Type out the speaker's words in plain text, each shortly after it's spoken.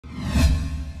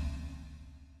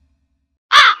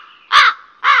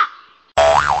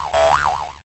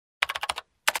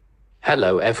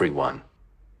Hello everyone.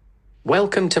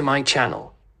 Welcome to my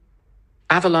channel.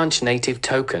 Avalanche Native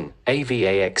Token,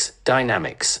 AVAX,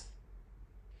 Dynamics.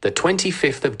 The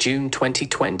 25th of June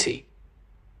 2020.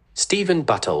 Stephen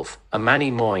Butolf,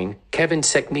 Amani Moyne, Kevin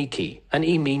Sekniki, and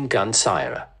Emin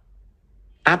Gunsaira.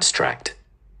 Abstract.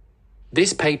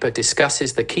 This paper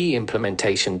discusses the key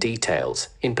implementation details,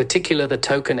 in particular the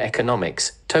token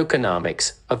economics,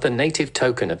 tokenomics, of the native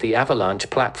token of the Avalanche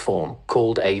platform,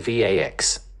 called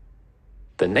AVAX.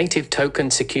 The native token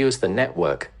secures the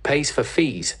network, pays for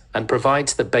fees, and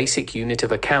provides the basic unit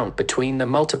of account between the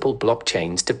multiple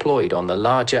blockchains deployed on the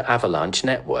larger Avalanche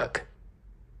network.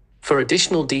 For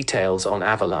additional details on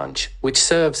Avalanche, which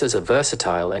serves as a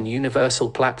versatile and universal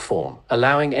platform,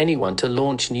 allowing anyone to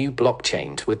launch new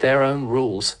blockchains with their own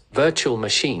rules, virtual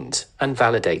machines, and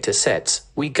validator sets,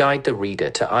 we guide the reader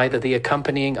to either the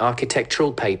accompanying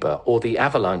architectural paper or the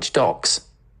Avalanche docs.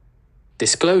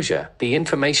 Disclosure: the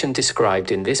information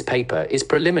described in this paper is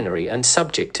preliminary and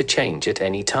subject to change at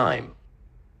any time.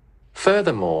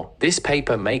 Furthermore, this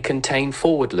paper may contain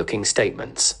forward-looking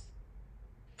statements.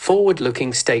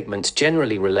 Forward-looking statements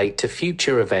generally relate to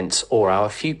future events or our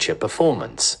future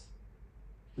performance.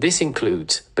 This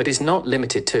includes, but is not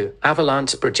limited to,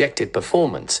 Avalanche's projected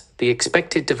performance, the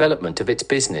expected development of its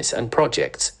business and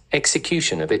projects,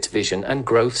 execution of its vision and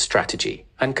growth strategy,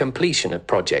 and completion of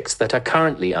projects that are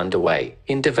currently underway,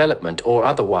 in development or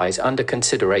otherwise under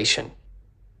consideration.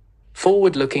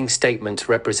 Forward-looking statements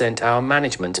represent our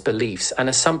management's beliefs and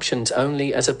assumptions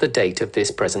only as of the date of this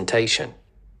presentation.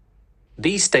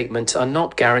 These statements are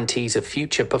not guarantees of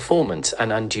future performance,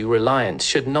 and undue reliance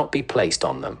should not be placed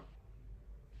on them.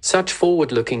 Such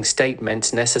forward-looking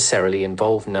statements necessarily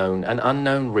involve known and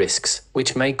unknown risks,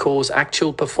 which may cause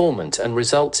actual performance and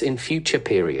results in future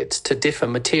periods to differ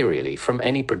materially from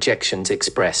any projections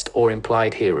expressed or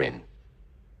implied herein.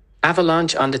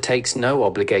 Avalanche undertakes no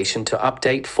obligation to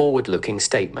update forward-looking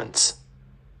statements.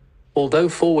 Although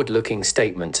forward-looking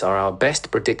statements are our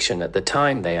best prediction at the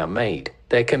time they are made,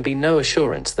 there can be no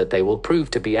assurance that they will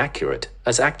prove to be accurate,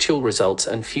 as actual results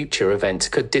and future events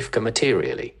could differ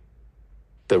materially.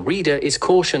 The reader is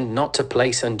cautioned not to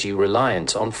place undue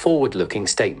reliance on forward-looking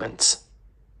statements.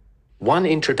 1.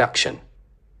 Introduction.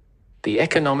 The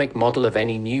economic model of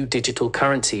any new digital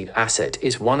currency asset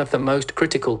is one of the most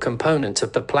critical components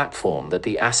of the platform that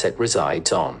the asset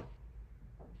resides on.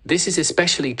 This is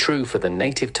especially true for the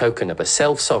native token of a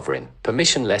self-sovereign,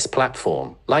 permissionless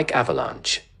platform like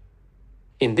Avalanche.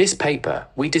 In this paper,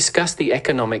 we discuss the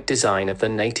economic design of the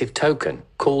native token,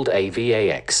 called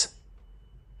AVAX.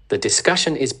 The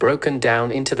discussion is broken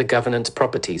down into the governance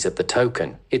properties of the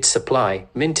token, its supply,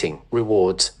 minting,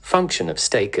 rewards, function of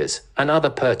stakers, and other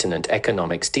pertinent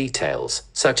economics details,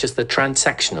 such as the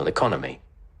transactional economy.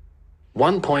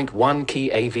 1.1 Key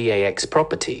AVAX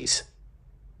properties.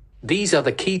 These are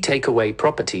the key takeaway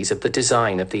properties of the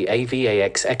design of the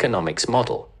AVAX economics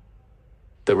model.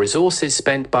 The resources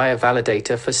spent by a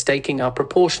validator for staking are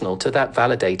proportional to that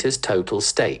validator's total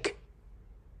stake.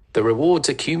 The rewards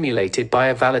accumulated by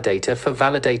a validator for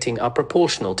validating are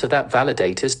proportional to that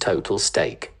validator's total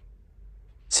stake.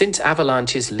 Since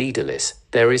Avalanche is leaderless,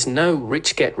 there is no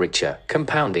rich-get-richer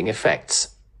compounding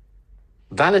effects.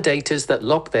 Validators that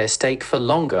lock their stake for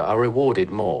longer are rewarded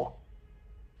more.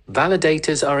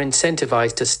 Validators are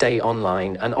incentivized to stay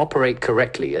online and operate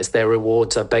correctly, as their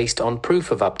rewards are based on proof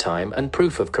of uptime and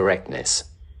proof of correctness.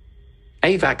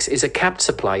 AVAX is a capped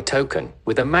supply token,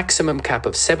 with a maximum cap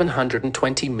of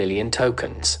 720 million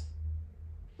tokens.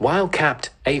 While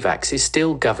capped, AVAX is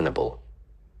still governable.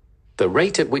 The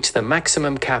rate at which the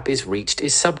maximum cap is reached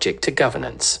is subject to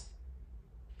governance.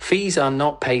 Fees are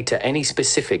not paid to any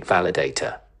specific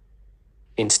validator.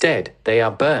 Instead, they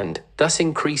are burned, thus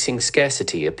increasing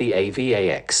scarcity of the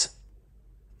AVAX.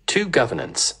 2.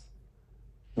 Governance.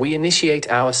 We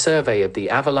initiate our survey of the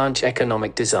Avalanche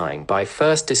economic design by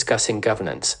first discussing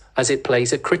governance, as it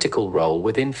plays a critical role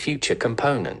within future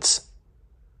components.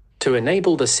 To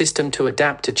enable the system to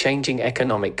adapt to changing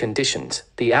economic conditions,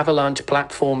 the Avalanche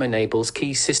platform enables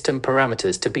key system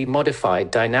parameters to be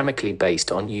modified dynamically based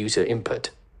on user input.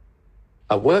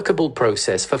 A workable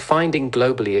process for finding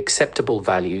globally acceptable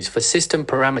values for system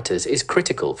parameters is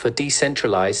critical for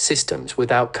decentralized systems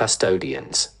without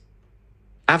custodians.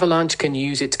 Avalanche can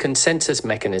use its consensus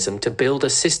mechanism to build a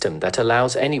system that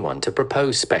allows anyone to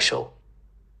propose special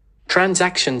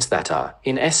transactions that are,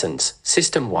 in essence,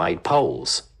 system-wide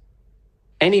polls.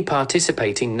 Any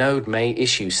participating node may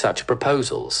issue such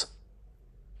proposals.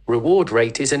 Reward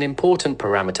rate is an important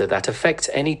parameter that affects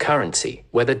any currency,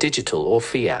 whether digital or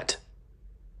fiat.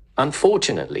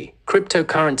 Unfortunately,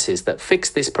 cryptocurrencies that fix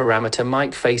this parameter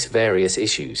might face various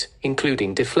issues,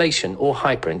 including deflation or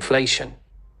hyperinflation.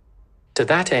 To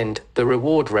that end, the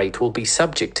reward rate will be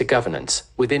subject to governance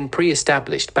within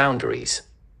pre-established boundaries.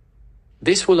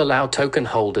 This will allow token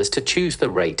holders to choose the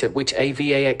rate at which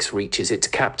AVAX reaches its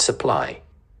capped supply.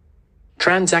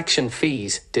 Transaction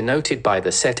fees, denoted by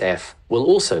the set F, will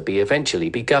also eventually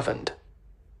be governed.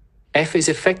 F is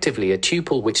effectively a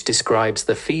tuple which describes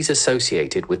the fees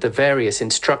associated with the various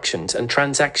instructions and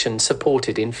transactions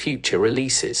supported in future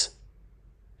releases.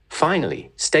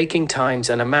 Finally, staking times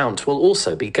and amounts will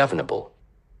also be governable.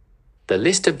 The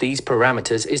list of these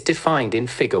parameters is defined in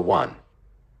Figure 1.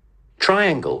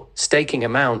 Triangle, staking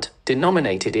amount,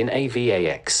 denominated in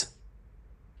AVAX.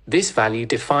 This value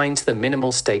defines the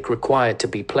minimal stake required to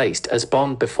be placed as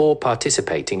bond before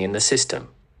participating in the system.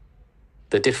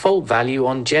 The default value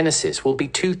on Genesis will be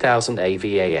 2000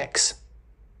 AVAX.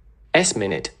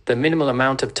 S-minute, the minimal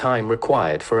amount of time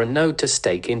required for a node to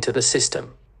stake into the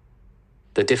system.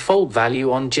 The default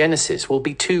value on Genesis will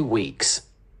be 2 weeks.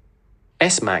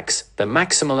 S-max, the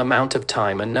maximal amount of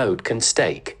time a node can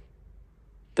stake.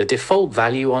 The default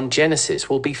value on Genesis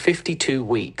will be 52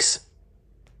 weeks.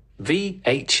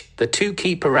 VH, the two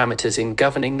key parameters in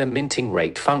governing the minting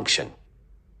rate function.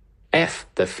 F,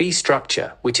 the fee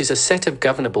structure, which is a set of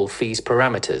governable fees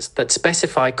parameters that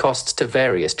specify costs to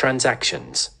various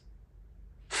transactions.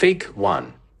 Fig.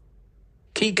 1.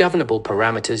 Key governable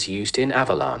parameters used in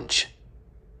Avalanche.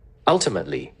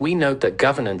 Ultimately, we note that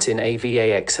governance in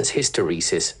AVAX has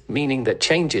hysteresis, meaning that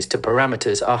changes to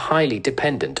parameters are highly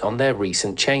dependent on their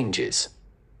recent changes.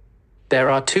 There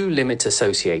are 2 limits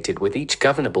associated with each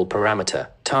governable parameter,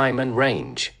 time and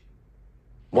range.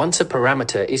 Once a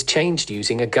parameter is changed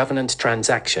using a governance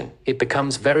transaction, it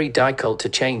becomes very difficult to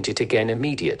change it again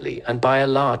immediately and by a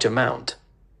large amount.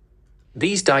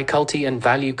 These difficulty and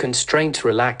value constraints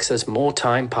relax as more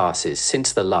time passes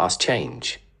since the last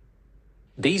change.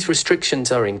 These restrictions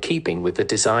are in keeping with the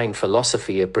design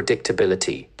philosophy of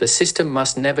predictability. The system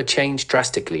must never change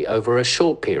drastically over a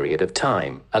short period of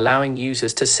time, allowing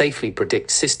users to safely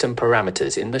predict system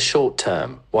parameters in the short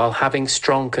term, while having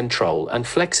strong control and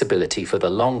flexibility for the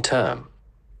long term.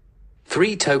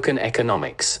 3. Token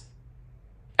economics.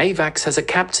 AVAX has a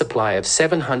capped supply of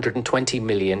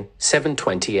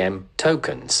 720,720M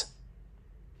tokens.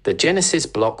 The Genesis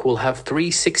block will have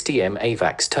 360M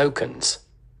AVAX tokens.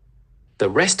 The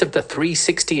rest of the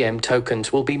 360M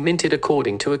tokens will be minted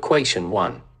according to Equation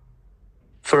 1.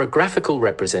 For a graphical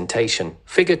representation,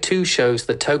 Figure 2 shows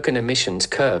the token emissions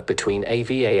curve between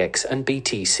AVAX and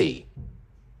BTC.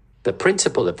 The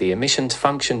principle of the emissions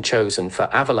function chosen for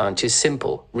Avalanche is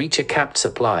simple: reach a capped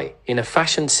supply, in a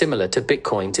fashion similar to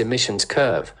Bitcoin's emissions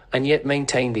curve, and yet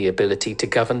maintain the ability to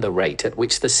govern the rate at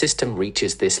which the system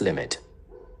reaches this limit.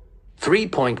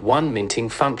 3.1 Minting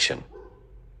function.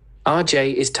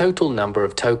 Rj is total number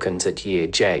of tokens at year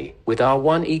j, with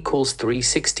R1 equals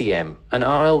 360M, and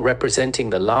RL representing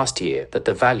the last year that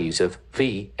the values of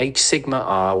V, H sigma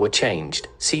R were changed.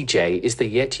 Cj is the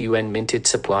yet UN minted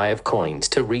supply of coins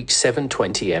to reach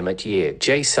 720M at year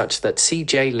j such that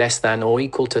Cj less than or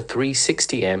equal to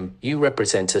 360M. U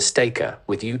represents a staker,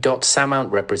 with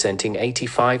U.samount representing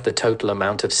 85 the total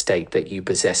amount of stake that U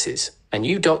possesses, and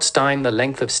U.stime the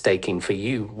length of staking for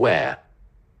U, where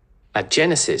at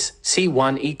Genesis,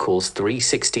 C1 equals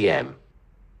 360M.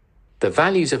 The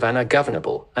values of N are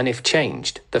governable, and if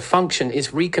changed, the function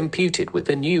is recomputed with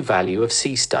the new value of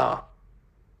C star.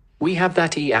 We have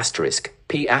that E asterisk,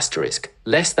 P asterisk,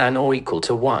 less than or equal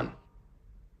to 1.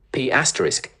 P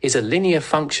asterisk is a linear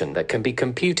function that can be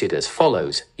computed as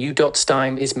follows: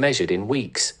 U.stime is measured in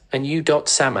weeks, and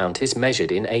U.samount is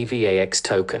measured in AVAX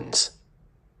tokens.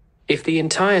 If the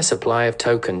entire supply of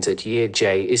tokens at year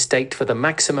j is staked for the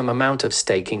maximum amount of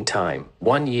staking time,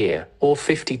 1 year, or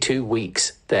 52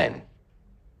 weeks, then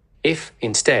if,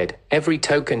 instead, every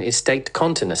token is staked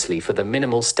continuously for the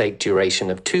minimal stake duration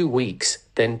of 2 weeks,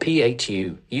 then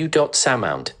PHU,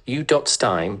 U.samount,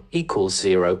 U.stime, equals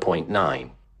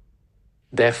 0.9.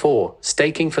 Therefore,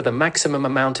 staking for the maximum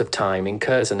amount of time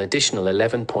incurs an additional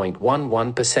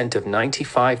 11.11% of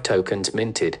 95 tokens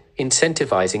minted,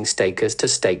 incentivizing stakers to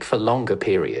stake for longer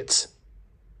periods.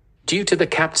 Due to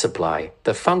the capped supply,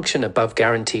 the function above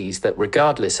guarantees that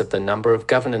regardless of the number of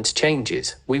governance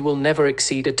changes, we will never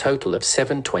exceed a total of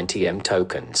 720M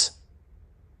tokens.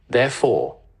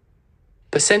 Therefore,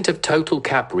 % of total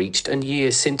cap reached and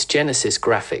years since Genesis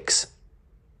graphics.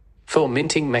 For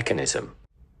minting mechanism.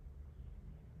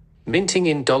 Minting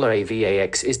in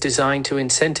 $AVAX is designed to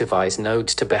incentivize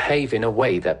nodes to behave in a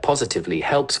way that positively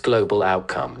helps global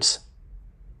outcomes.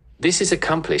 This is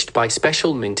accomplished by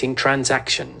special minting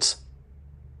transactions.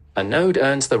 A node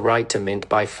earns the right to mint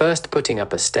by first putting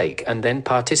up a stake and then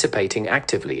participating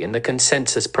actively in the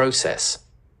consensus process.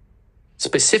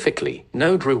 Specifically,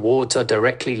 node rewards are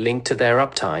directly linked to their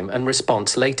uptime and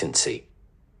response latency.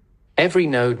 Every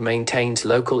node maintains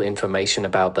local information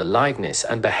about the liveness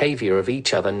and behavior of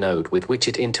each other node with which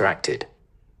it interacted.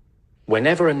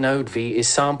 Whenever a node V is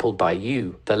sampled by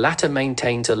U, the latter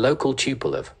maintains a local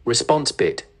tuple of response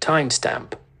bit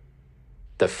timestamp.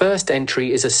 The first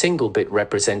entry is a single bit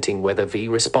representing whether V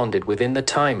responded within the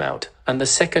timeout, and the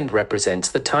second represents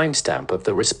the timestamp of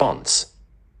the response.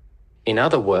 In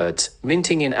other words,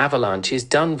 minting in Avalanche is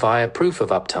done via proof of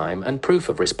uptime and proof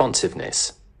of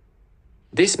responsiveness.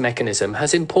 This mechanism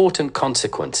has important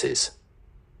consequences.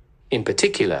 In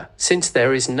particular, since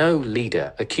there is no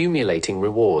leader accumulating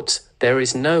rewards, there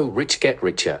is no rich get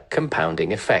richer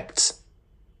compounding effects.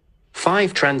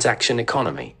 5. Transaction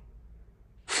economy.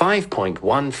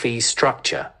 5.1 Fee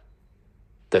structure.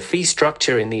 The fee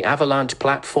structure in the Avalanche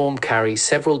platform carries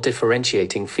several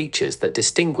differentiating features that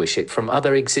distinguish it from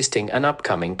other existing and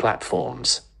upcoming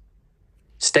platforms.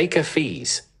 Staker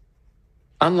fees.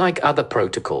 Unlike other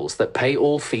protocols that pay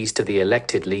all fees to the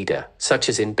elected leader, such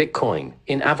as in Bitcoin,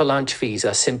 in Avalanche fees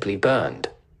are simply burned.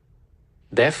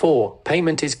 Therefore,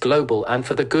 payment is global and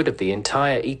for the good of the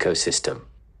entire ecosystem.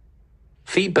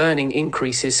 Fee burning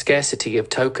increases scarcity of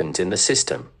tokens in the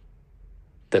system.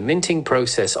 The minting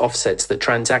process offsets the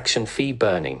transaction fee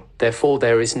burning, therefore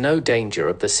there is no danger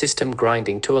of the system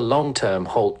grinding to a long-term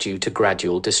halt due to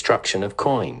gradual destruction of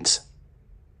coins.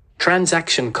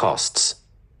 Transaction costs.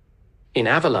 In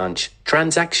Avalanche,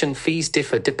 transaction fees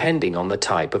differ depending on the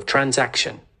type of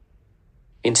transaction.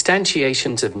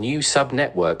 Instantiations of new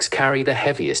subnetworks carry the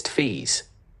heaviest fees.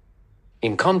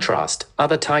 In contrast,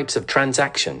 other types of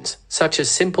transactions, such as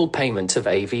simple payments of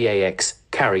AVAX,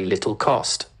 carry little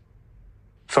cost.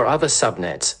 For other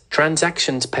subnets,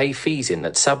 transactions pay fees in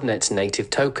that subnet's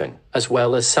native token, as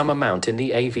well as some amount in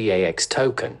the AVAX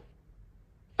token.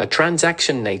 A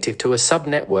transaction native to a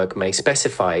subnetwork may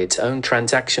specify its own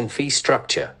transaction fee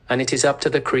structure, and it is up to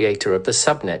the creator of the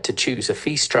subnet to choose a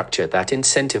fee structure that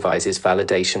incentivizes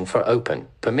validation for open,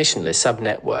 permissionless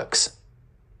subnetworks.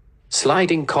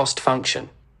 Sliding cost function.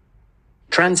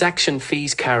 Transaction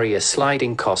fees carry a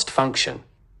sliding cost function.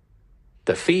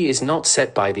 The fee is not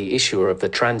set by the issuer of the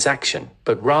transaction,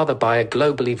 but rather by a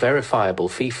globally verifiable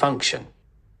fee function.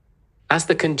 As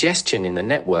the congestion in the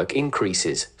network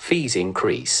increases, fees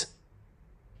increase.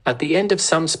 At the end of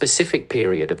some specific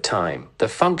period of time, the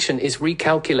function is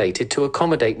recalculated to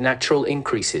accommodate natural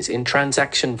increases in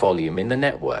transaction volume in the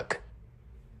network.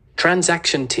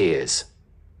 Transaction tiers.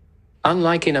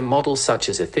 Unlike in a model such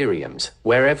as Ethereum's,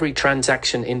 where every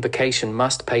transaction invocation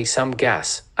must pay some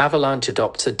gas, Avalanche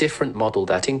adopts a different model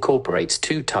that incorporates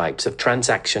two types of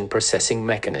transaction processing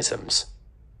mechanisms.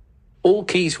 All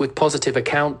keys with positive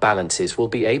account balances will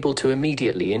be able to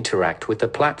immediately interact with the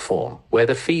platform, where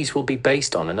the fees will be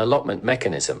based on an allotment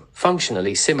mechanism,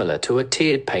 functionally similar to a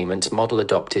tiered payments model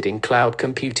adopted in cloud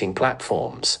computing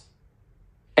platforms.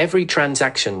 Every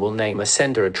transaction will name a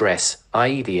sender address,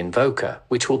 i.e. the invoker,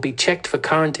 which will be checked for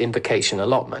current invocation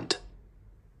allotment.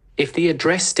 If the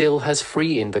address still has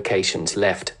free invocations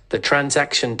left, the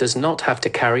transaction does not have to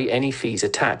carry any fees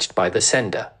attached by the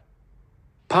sender.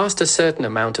 Past a certain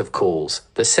amount of calls,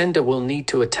 the sender will need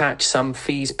to attach some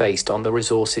fees based on the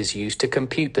resources used to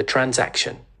compute the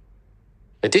transaction.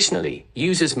 Additionally,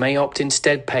 users may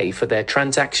instead pay for their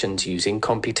transactions using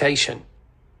computation.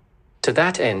 To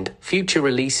that end, future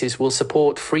releases will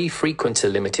support free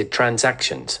frequency-limited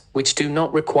transactions, which do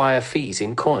not require fees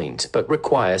in coins but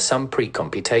require some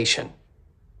pre-computation.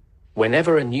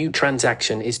 Whenever a new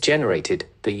transaction is generated,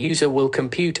 the user will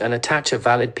compute and attach a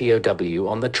valid POW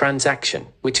on the transaction,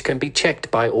 which can be checked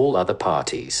by all other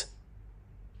parties.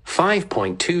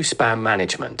 5.2 Spam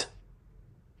management.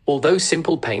 Although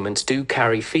simple payments do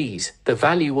carry fees, the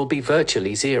value will be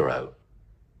virtually zero.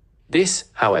 This,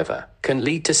 however, can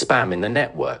lead to spam in the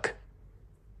network.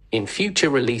 In future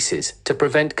releases, to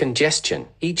prevent congestion,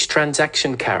 each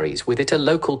transaction carries with it a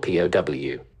local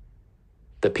POW.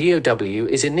 The POW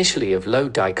is initially of low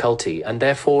difficulty and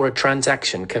therefore a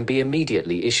transaction can be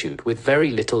immediately issued with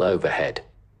very little overhead.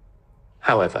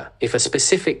 However, if a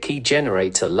specific key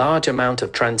generates a large amount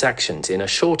of transactions in a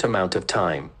short amount of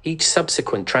time, each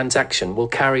subsequent transaction will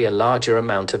carry a larger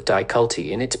amount of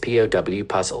difficulty in its POW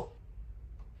puzzle.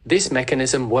 This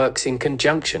mechanism works in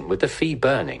conjunction with the fee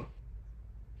burning.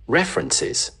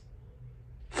 References.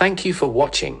 Thank you for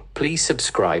watching. Please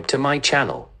subscribe to my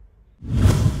channel.